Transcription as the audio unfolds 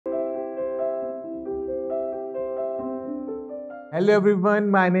Hello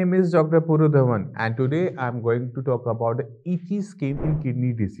everyone, my name is Dr. Puru Dhawan and today I am going to talk about the itchy skin in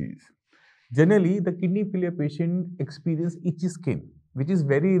kidney disease. Generally, the kidney failure patient experience itchy skin which is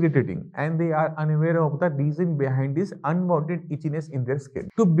very irritating and they are unaware of the reason behind this unwanted itchiness in their skin.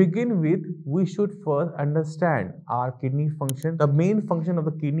 To begin with, we should first understand our kidney function. The main function of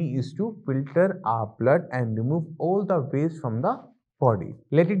the kidney is to filter our blood and remove all the waste from the body.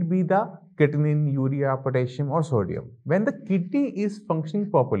 Let it be the creatinine, urea, potassium or sodium. When the kidney is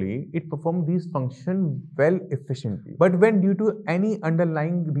functioning properly, it performs these functions well efficiently. But when due to any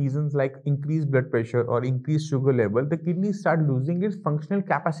underlying reasons like increased blood pressure or increased sugar level, the kidney start losing its functional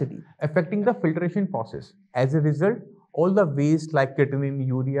capacity, affecting the filtration process. As a result, all the waste like creatinine,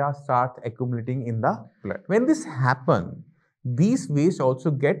 urea starts accumulating in the blood. When this happens, these waste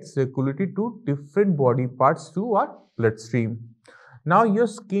also get circulated to different body parts through our bloodstream. Now your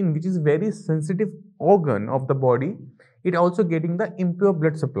skin, which is very sensitive organ of the body, it also getting the impure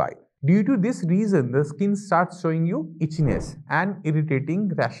blood supply. Due to this reason, the skin starts showing you itchiness and irritating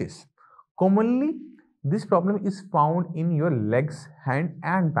rashes. Commonly, this problem is found in your legs, hand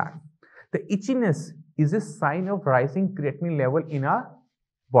and back. The itchiness is a sign of rising creatinine level in our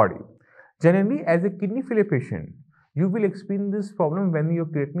body. Generally, as a kidney failure patient, you will experience this problem when your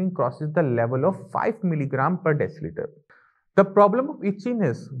creatinine crosses the level of 5 mg per deciliter. The problem of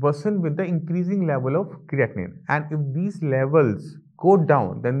itchiness worsens with the increasing level of creatinine, and if these levels go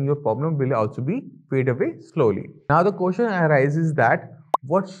down, then your problem will also be fade away slowly. Now the question arises that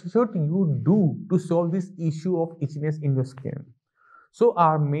what should you do to solve this issue of itchiness in your skin? So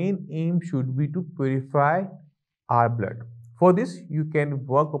our main aim should be to purify our blood. For this, you can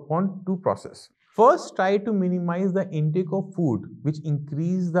work upon two processes. First, try to minimize the intake of food which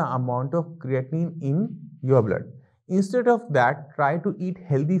increase the amount of creatinine in your blood. Instead of that, try to eat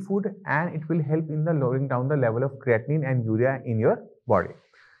healthy food and it will help in the lowering down the level of creatinine and urea in your body.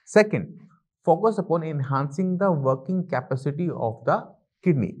 Second, focus upon enhancing the working capacity of the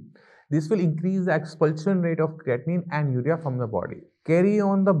kidney. This will increase the expulsion rate of creatinine and urea from the body. Carry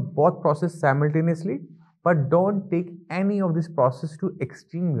on the both process simultaneously, but don't take any of this process to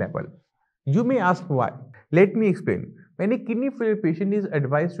extreme level. You may ask why. Let me explain. When a kidney failure patient is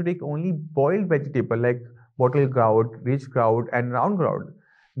advised to take only boiled vegetable like bottle ground, rich ground and round ground,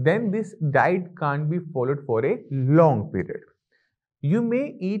 then this diet can't be followed for a long period. You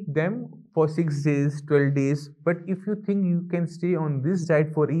may eat them for 6 days, 12 days, but if you think you can stay on this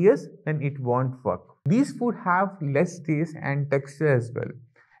diet for years, then it won't work. These food have less taste and texture as well.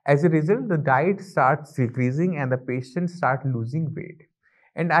 As a result, the diet starts decreasing and the patient starts losing weight.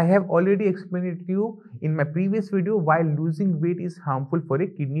 And I have already explained it to you in my previous video why losing weight is harmful for a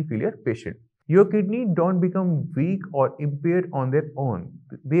kidney failure patient. Your kidney don't become weak or impaired on their own.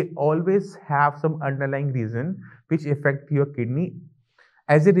 They always have some underlying reason which affect your kidney,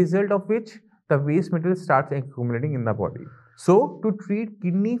 as a result of which the waste material starts accumulating in the body. So to treat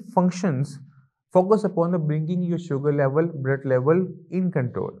kidney functions, focus upon the bringing your sugar level, blood level in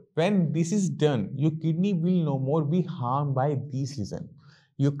control. When this is done, your kidney will no more be harmed by these reasons.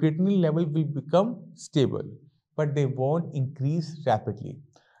 Your creatinine level will become stable, but they won't increase rapidly.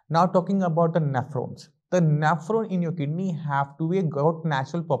 Now talking about the nephrons. The nephron in your kidney have to be got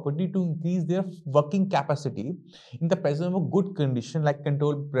natural property to increase their working capacity in the presence of a good condition like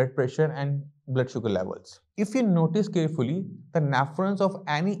controlled blood pressure and blood sugar levels. If you notice carefully the nephrons of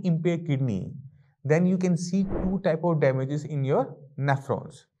any impaired kidney, then you can see two types of damages in your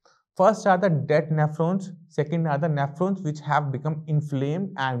nephrons. First are the dead nephrons, second are the nephrons which have become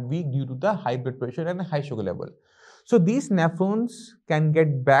inflamed and weak due to the high blood pressure and high sugar level. So these nephrons can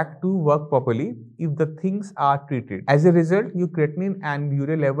get back to work properly if the things are treated. As a result, your creatinine and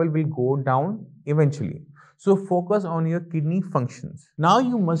urea level will go down eventually. So focus on your kidney functions. Now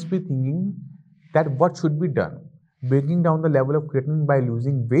you must be thinking that what should be done? Bringing down the level of creatinine by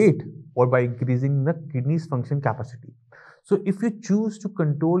losing weight or by increasing the kidney's function capacity. So if you choose to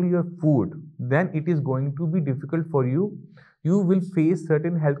control your food, then it is going to be difficult for you. You will face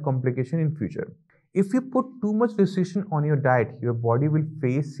certain health complications in future. If you put too much restriction on your diet, your body will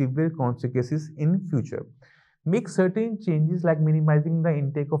face severe consequences in future. Make certain changes like minimizing the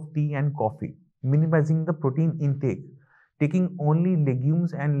intake of tea and coffee, minimizing the protein intake, taking only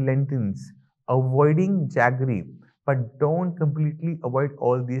legumes and lentils, avoiding jaggery, but don't completely avoid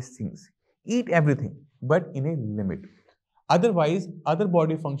all these things. Eat everything, but in a limit. Otherwise, other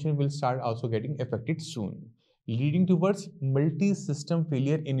body function will start also getting affected soon, leading towards multi-system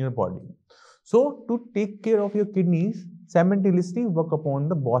failure in your body. So to take care of your kidneys, simultaneously work upon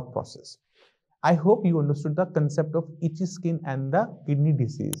the both process. I hope you understood the concept of itchy skin and the kidney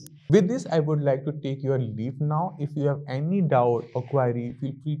disease. With this, I would like to take your leave now. If you have any doubt or query,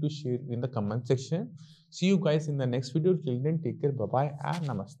 feel free to share in the comment section. See you guys in the next video. Till then, take care. Bye bye and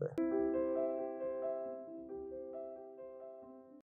namaste.